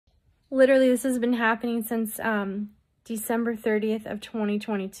Literally, this has been happening since December 30th of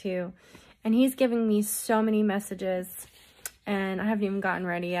 2022. And he's giving me so many messages. And I haven't even gotten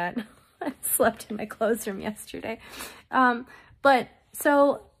ready yet. I slept in my clothes from yesterday. But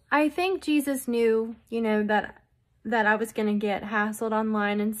so I think Jesus knew, you know, that I was going to get hassled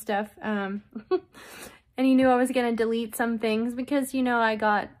online and stuff. And he knew I was going to delete some things because, you know, I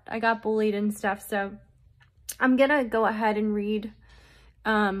got bullied and stuff. So I'm going to go ahead and read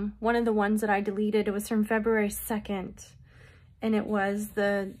one of the ones that I deleted. It was from February 2nd. And it was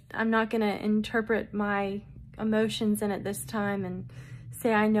I'm not going to interpret my emotions in it this time and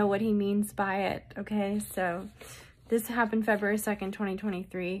say I know what he means by it. Okay, so this happened February 2nd,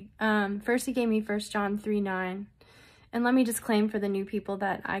 2023. First he gave me 1 John 3:9. And let me just claim for the new people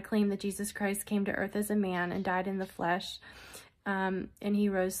that I claim that Jesus Christ came to earth as a man and died in the flesh. And he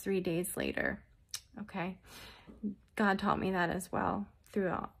rose 3 days later. Okay. God taught me that as well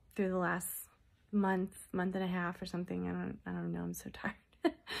through the last month and a half or something. I don't know. I'm so tired.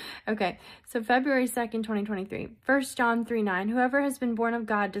 Okay, so February 2nd, 2023. 1 John 3:9. Whoever has been born of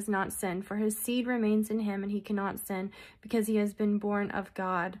God does not sin, for his seed remains in him, and he cannot sin because he has been born of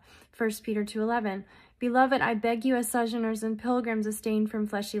God. 1 Peter 2:11. Beloved, I beg you as sojourners and pilgrims abstain from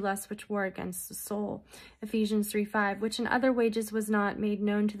fleshly lusts which war against the soul. Ephesians 3:5. Which in other wages was not made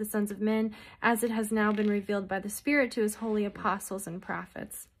known to the sons of men, as it has now been revealed by the Spirit to his holy apostles and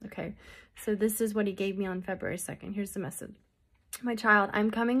prophets. Okay, so this is what he gave me on February 2nd. Here's the message. My child,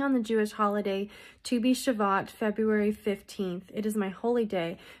 I'm coming on the Jewish holiday to be Shavuot, February 15th. It is my holy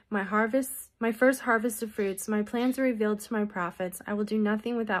day, my first harvest of fruits. My plans are revealed to my prophets. I will do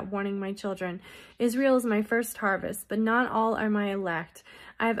nothing without warning my children. Israel is my first harvest, but not all are my elect.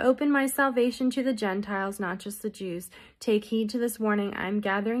 I have opened my salvation to the Gentiles, not just the Jews. Take heed to this warning. I am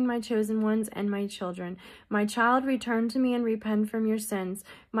gathering my chosen ones and my children. My child, return to me and repent from your sins.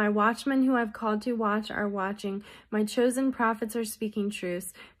 My watchmen who I've called to watch are watching. My chosen prophets are speaking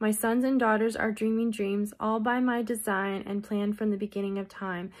truths. My sons and daughters are dreaming dreams, all by my design and plan from the beginning of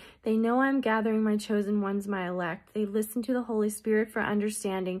time. They know I am gathering my chosen ones, my elect. They listen to the Holy Spirit for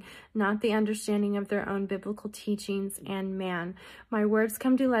understanding, not the understanding of their own biblical teachings and man. My words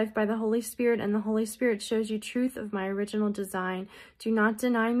come to life by the Holy Spirit, and the Holy Spirit shows you truth of my original design. Do not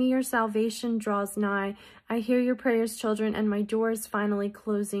deny me. Your salvation draws nigh. I hear your prayers, children, and my door is finally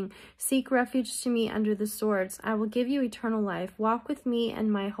closing. Seek refuge to me under the swords. I will give you eternal life. Walk with me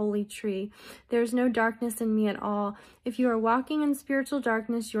and my holy tree. There is no darkness in me at all. If you are walking in spiritual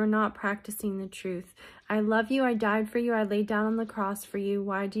darkness, you are not practicing the truth. I love you. I died for you. I laid down on the cross for you.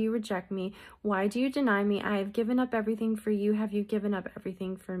 Why do you reject me? Why do you deny me? I have given up everything for you. Have you given up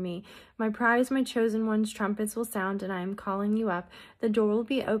everything for me? My prize, my chosen ones, trumpets will sound, and I am calling you up. The door will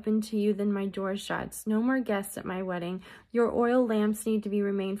be opened to you, then my door shuts. No more guests at my wedding. Your oil lamps need to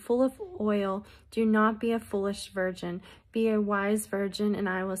remain full of oil. Do not be a foolish virgin. Be a wise virgin, and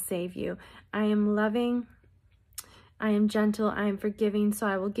I will save you. I am loving. I am gentle, I am forgiving, so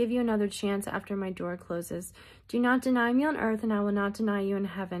I will give you another chance after my door closes. Do not deny me on earth, and I will not deny you in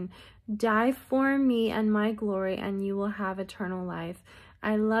heaven. Die for me and my glory, and you will have eternal life.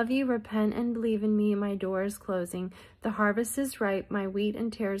 I love you, repent and believe in me. My door is closing. The harvest is ripe, my wheat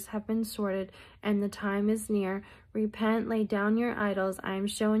and tares have been sorted, and the time is near. Repent, lay down your idols. I am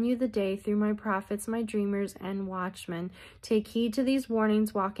showing you the day through my prophets, my dreamers, and watchmen. Take heed to these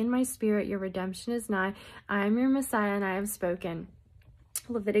warnings. Walk in my spirit. Your redemption is nigh. I am your Messiah, and I have spoken.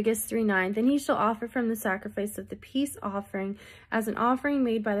 Leviticus 3:9. Then he shall offer from the sacrifice of the peace offering as an offering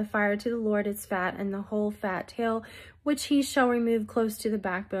made by the fire to the Lord its fat and the whole fat tail, which he shall remove close to the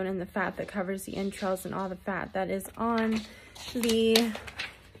backbone, and the fat that covers the entrails, and all the fat that is on the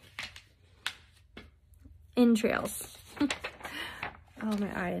entrails. Oh,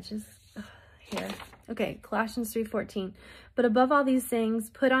 my eye itches. Here. Okay, Colossians 3:14. But above all these things,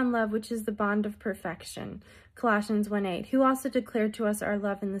 put on love, which is the bond of perfection. Colossians 1:8. Who also declared to us our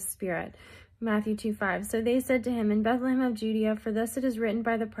love in the Spirit. Matthew 2:5. So they said to him, in Bethlehem of Judea, for thus it is written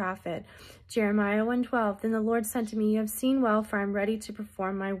by the prophet. Jeremiah 1:12. Then the Lord said to me, you have seen well, for I am ready to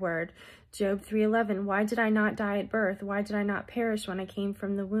perform my word. Job 3:11. Why did I not die at birth? Why did I not perish when I came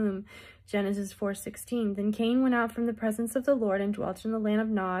from the womb? Genesis 4:16. Then Cain went out from the presence of the Lord and dwelt in the land of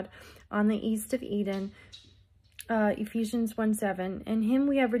Nod on the east of Eden. Ephesians 1:7. In him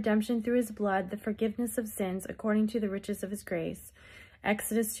we have redemption through his blood, the forgiveness of sins, according to the riches of his grace.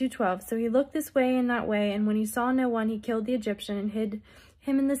 Exodus 2:12. So he looked this way and that way, and when he saw no one, he killed the Egyptian and hid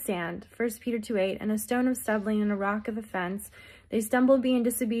him in the sand. 1 Peter 2:8. And a stone of stumbling and a rock of offense. They stumbled, being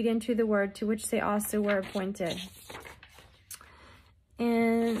disobedient to the word, to which they also were appointed.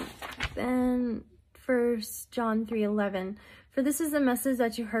 And then 1 John 3:11. For this is the message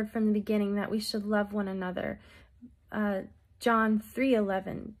that you heard from the beginning, that we should love one another. John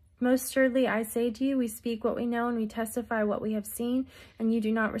 3:11. Most assuredly, I say to you, we speak what we know and we testify what we have seen, and you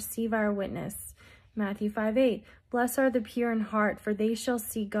do not receive our witness. Matthew 5:8. Blessed are the pure in heart, for they shall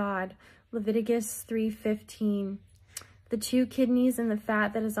see God. Leviticus 3:15. The 2 kidneys and the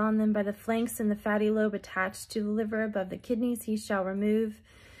fat that is on them by the flanks and the fatty lobe attached to the liver above the kidneys he shall remove.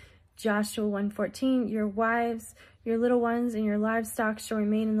 Joshua 1:14. Your wives, your little ones, and your livestock shall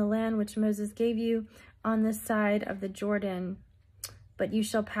remain in the land which Moses gave you on this side of the Jordan. But you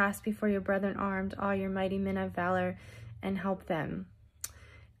shall pass before your brethren armed, all your mighty men of valor, and help them.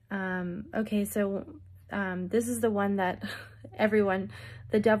 Okay, so this is the one that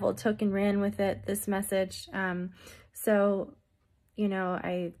the devil took and ran with it, this message. So, you know,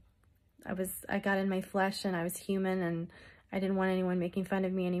 I got in my flesh and I was human and I didn't want anyone making fun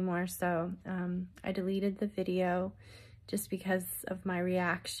of me anymore. So I deleted the video just because of my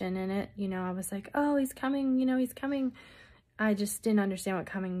reaction in it. You know, I was like, oh, he's coming, you know, he's coming. I just didn't understand what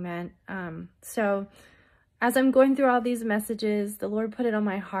coming meant. So as I'm going through all these messages, the Lord put it on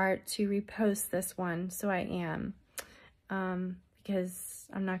my heart to repost this one. So I am, because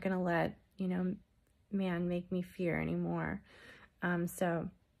I'm not going to let, you know, man make me fear anymore. So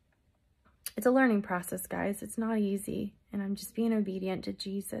it's a learning process, guys. It's not easy. And I'm just being obedient to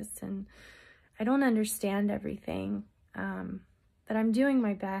Jesus. And I don't understand everything, but I'm doing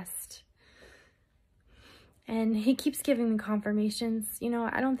my best. And he keeps giving me confirmations. You know,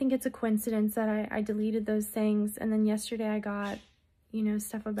 I don't think it's a coincidence that I deleted those things. And then yesterday I got, you know,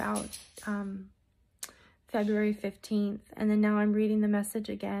 stuff about February 15th. And then now I'm reading the message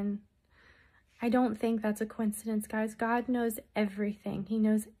again. I don't think that's a coincidence, guys. God knows everything. He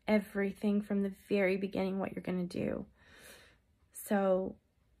knows everything from the very beginning what you're going to do. So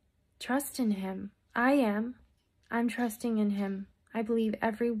trust in him. I am. I'm trusting in him. I believe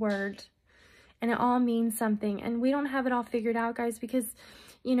every word. And it all means something. And we don't have it all figured out, guys, because,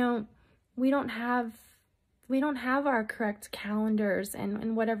 you know, we don't have our correct calendars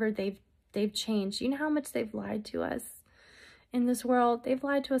and whatever they've changed. You know how much they've lied to us in this world? They've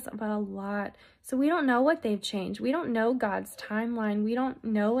lied to us about a lot. So we don't know what they've changed. We don't know God's timeline. We don't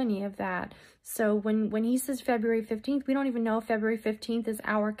know any of that. So when he says February 15th, we don't even know if February 15th is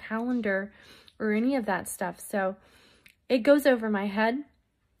our calendar or any of that stuff. So it goes over my head.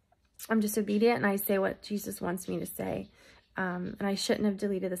 I'm just obedient and I say what Jesus wants me to say. And I shouldn't have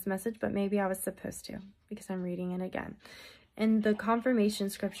deleted this message, but maybe I was supposed to because I'm reading it again. And the confirmation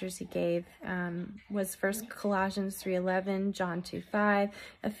scriptures he gave was first Colossians 3:11, John 2:5,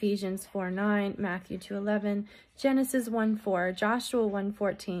 Ephesians 4:9, Matthew 2:11, Genesis 1:4, Joshua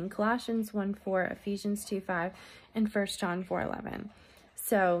 1:14, Colossians 1:4, Ephesians 2:5, and 1 John 4:11.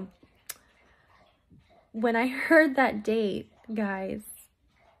 So when I heard that date, guys,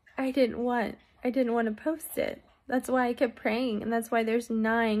 I didn't want to post it. That's why I kept praying, and that's why there's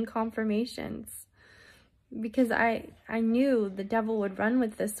 9 confirmations. Because I knew the devil would run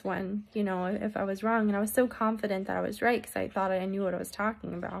with this one, you know, if I was wrong. And I was so confident that I was right because I thought I knew what I was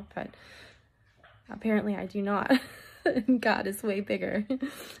talking about. But apparently I do not. God is way bigger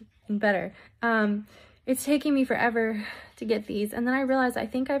and better. It's taking me forever to get these. And then I realized I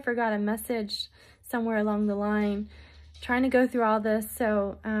think I forgot a message somewhere along the line trying to go through all this.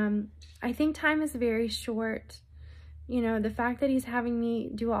 So I think time is very short. You know, the fact that he's having me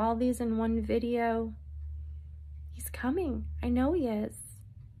do all these in one video, he's coming. I know he is.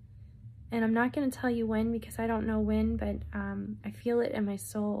 And I'm not going to tell you when because I don't know when, but I feel it in my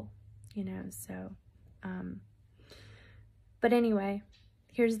soul, you know, so. But anyway,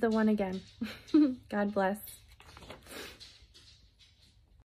 here's the one again. God bless.